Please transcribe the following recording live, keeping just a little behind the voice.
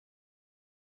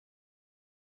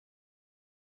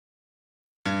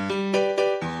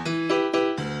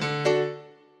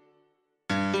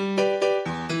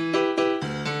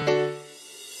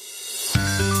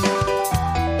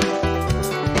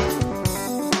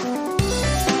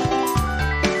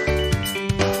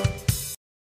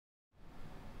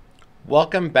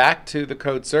Welcome back to the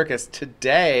Code Circus.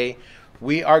 Today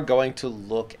we are going to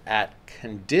look at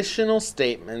conditional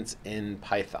statements in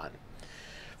Python.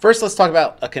 First, let's talk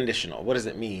about a conditional. What does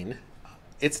it mean?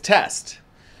 It's a test.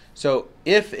 So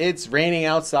if it's raining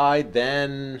outside,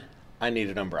 then I need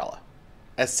an umbrella.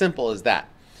 As simple as that.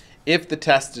 If the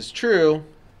test is true,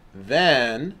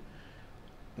 then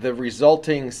the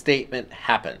resulting statement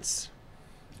happens.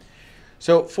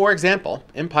 So for example,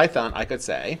 in Python, I could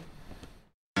say,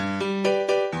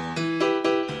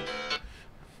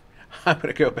 I'm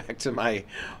going to go back to my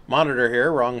monitor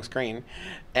here, wrong screen,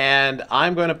 and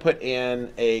I'm going to put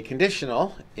in a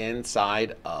conditional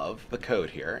inside of the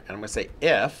code here. And I'm going to say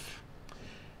if,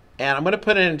 and I'm going to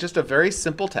put in just a very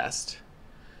simple test,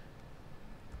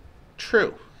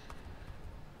 true.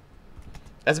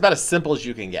 That's about as simple as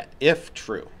you can get, if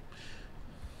true.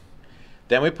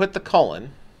 Then we put the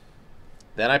colon,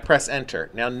 then I press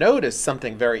enter. Now notice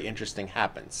something very interesting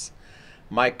happens.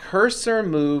 My cursor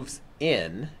moves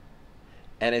in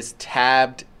and is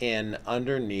tabbed in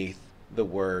underneath the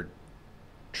word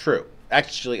true,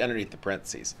 actually underneath the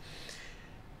parentheses.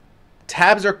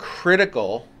 Tabs are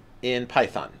critical in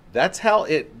Python. That's how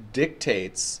it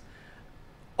dictates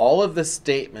all of the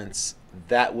statements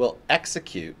that will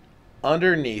execute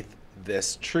underneath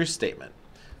this true statement.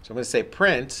 So I'm going to say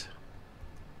print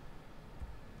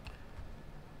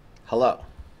hello.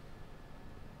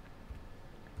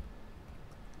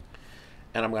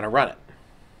 And I'm going to run it.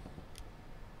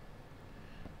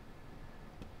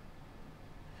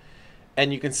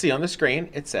 And you can see on the screen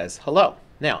it says hello.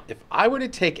 Now, if I were to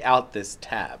take out this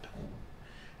tab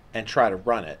and try to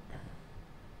run it,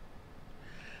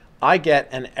 I get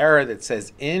an error that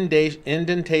says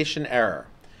indentation error,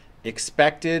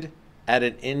 expected at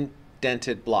an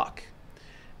indented block.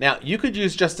 Now, you could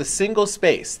use just a single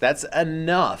space. That's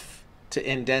enough to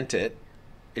indent it.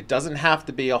 It doesn't have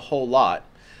to be a whole lot,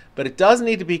 but it does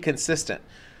need to be consistent.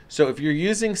 So if you're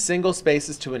using single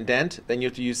spaces to indent, then you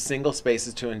have to use single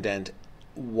spaces to indent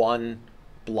one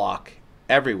block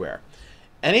everywhere.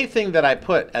 Anything that I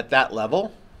put at that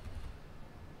level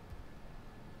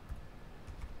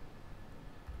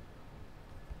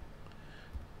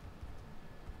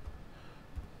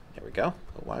there we go.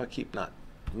 Why do I keep not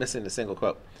missing a single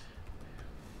quote?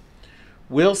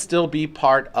 Will still be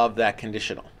part of that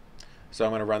conditional. So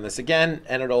I'm going to run this again,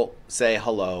 and it'll say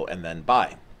hello and then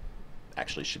bye.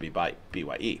 Actually, it should be by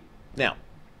BYE. Now,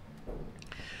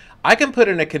 I can put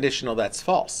in a conditional that's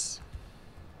false.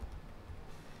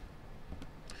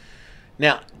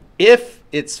 Now, if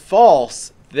it's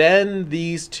false, then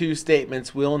these two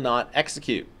statements will not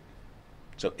execute.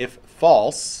 So if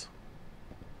false,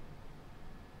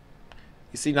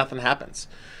 you see nothing happens.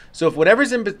 So if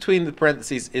whatever's in between the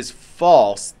parentheses is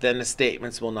false, then the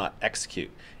statements will not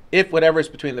execute. If whatever's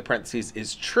between the parentheses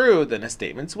is true, then the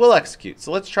statements will execute.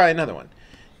 So let's try another one.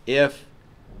 If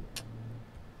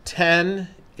 10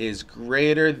 is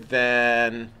greater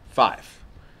than 5,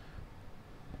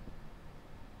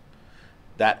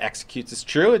 that executes as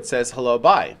true. It says hello,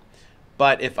 bye.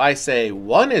 But if I say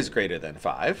 1 is greater than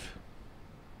 5,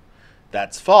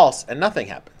 that's false and nothing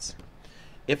happens.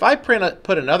 If I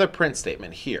put another print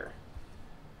statement here,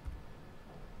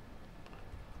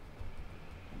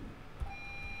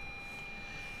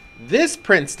 this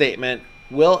print statement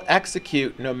will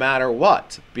execute no matter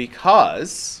what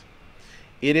because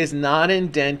it is not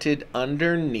indented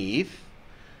underneath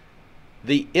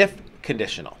the if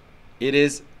conditional. It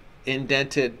is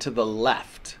indented to the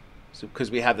left, so because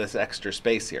we have this extra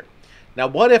space here. Now,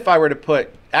 what if I were to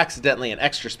put accidentally an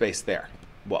extra space there?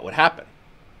 What would happen?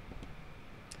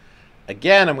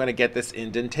 Again, I'm going to get this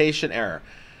indentation error.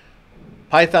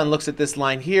 Python looks at this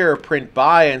line here, print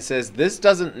by, and says this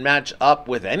doesn't match up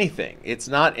with anything. It's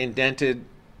not indented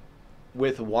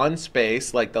with one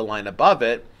space like the line above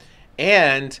it,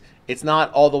 and it's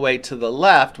not all the way to the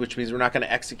left, which means we're not going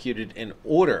to execute it in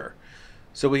order.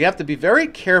 So we have to be very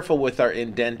careful with our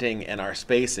indenting and our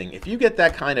spacing. If you get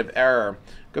that kind of error,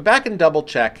 go back and double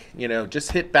check.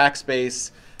 Just hit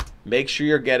backspace, make sure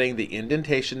you're getting the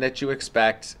indentation that you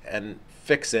expect, and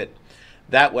fix it.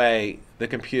 That way, the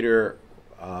computer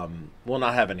will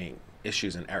not have any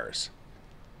issues and errors.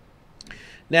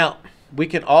 Now, we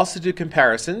can also do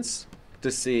comparisons to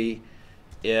see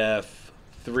if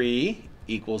 3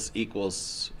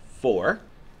 equals 4.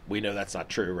 We know that's not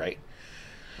true, right?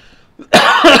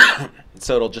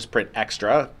 So it'll just print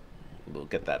extra. We'll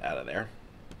get that out of there.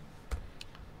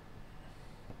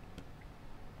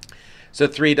 So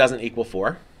 3 doesn't equal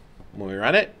 4. When we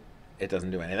run it, it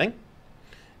doesn't do anything.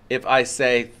 If I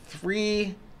say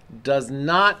 3 does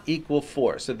not equal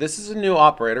 4. So this is a new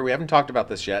operator. We haven't talked about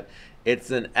this yet.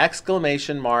 It's an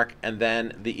exclamation mark and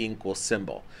then the equal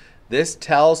symbol. This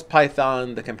tells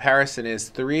Python the comparison is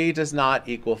 3 does not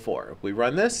equal 4. If we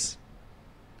run this,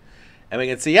 and we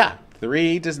can see, yeah,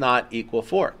 3 does not equal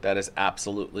 4. That is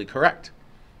absolutely correct.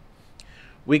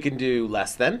 We can do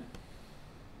less than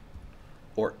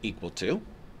or equal to.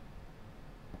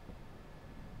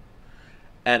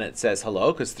 And it says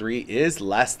hello because 3 is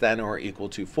less than or equal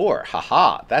to 4.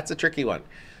 Haha, that's a tricky one.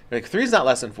 Like 3 is not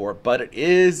less than 4, but it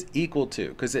is equal to,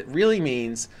 because it really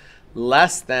means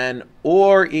less than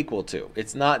or equal to.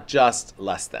 It's not just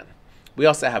less than. We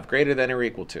also have greater than or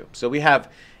equal to. So we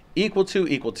have equal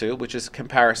to, which is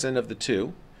comparison of the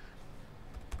two.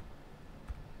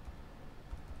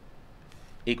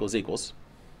 Equals equals.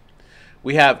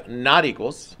 We have not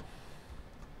equals.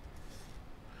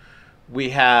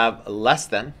 We have less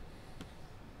than.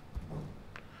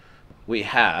 We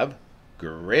have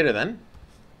greater than.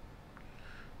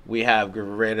 We have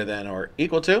greater than or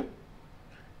equal to.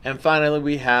 And finally,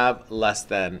 we have less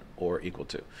than or equal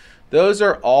to. Those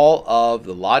are all of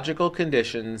the logical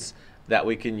conditions that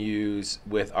we can use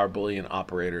with our Boolean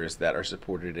operators that are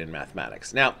supported in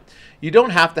mathematics. Now, you don't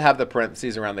have to have the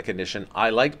parentheses around the condition. I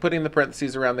like putting the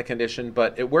parentheses around the condition,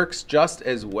 but it works just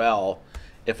as well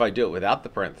if I do it without the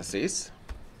parentheses.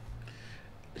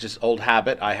 It's just old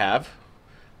habit I have.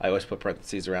 I always put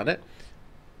parentheses around it.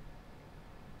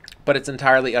 But it's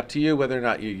entirely up to you whether or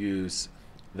not you use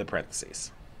the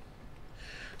parentheses.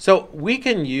 So we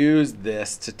can use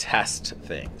this to test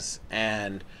things.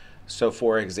 And so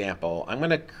for example, I'm going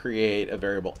to create a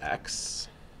variable x.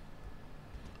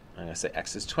 I'm going to say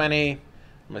x is 20. I'm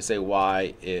going to say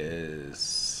y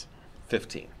is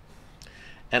 15.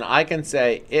 And I can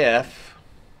say if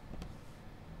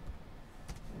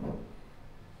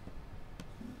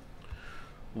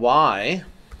y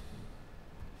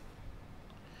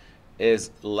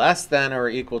is less than or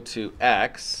equal to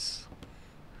x,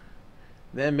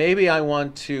 then maybe I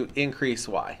want to increase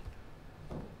y.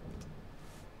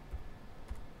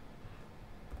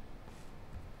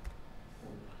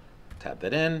 Tab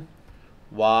that in.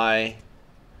 Y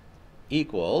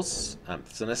equals,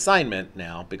 it's an assignment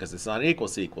now because it's not an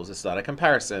equals to equals, it's not a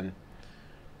comparison.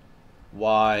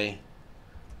 Y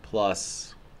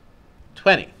plus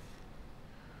 20.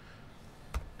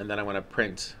 And then I want to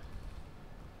print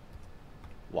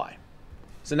y.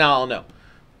 So now I'll know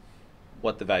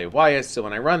what the value of y is. So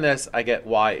when I run this, I get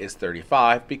y is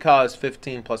 35 because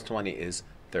 15 plus 20 is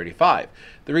 35.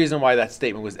 The reason why that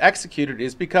statement was executed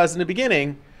is because in the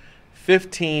beginning,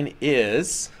 15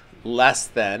 is less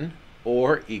than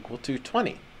or equal to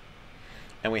 20.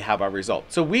 And we have our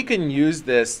result. So we can use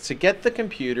this to get the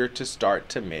computer to start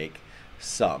to make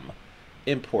some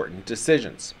important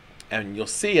decisions. And you'll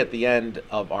see at the end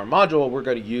of our module, we're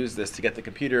going to use this to get the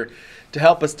computer to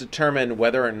help us determine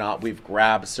whether or not we've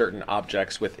grabbed certain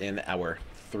objects within our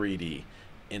 3D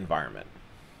environment.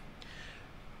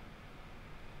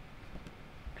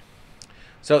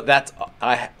 So that's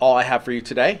all I have for you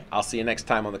today. I'll see you next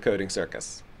time on the Coding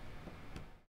Circus.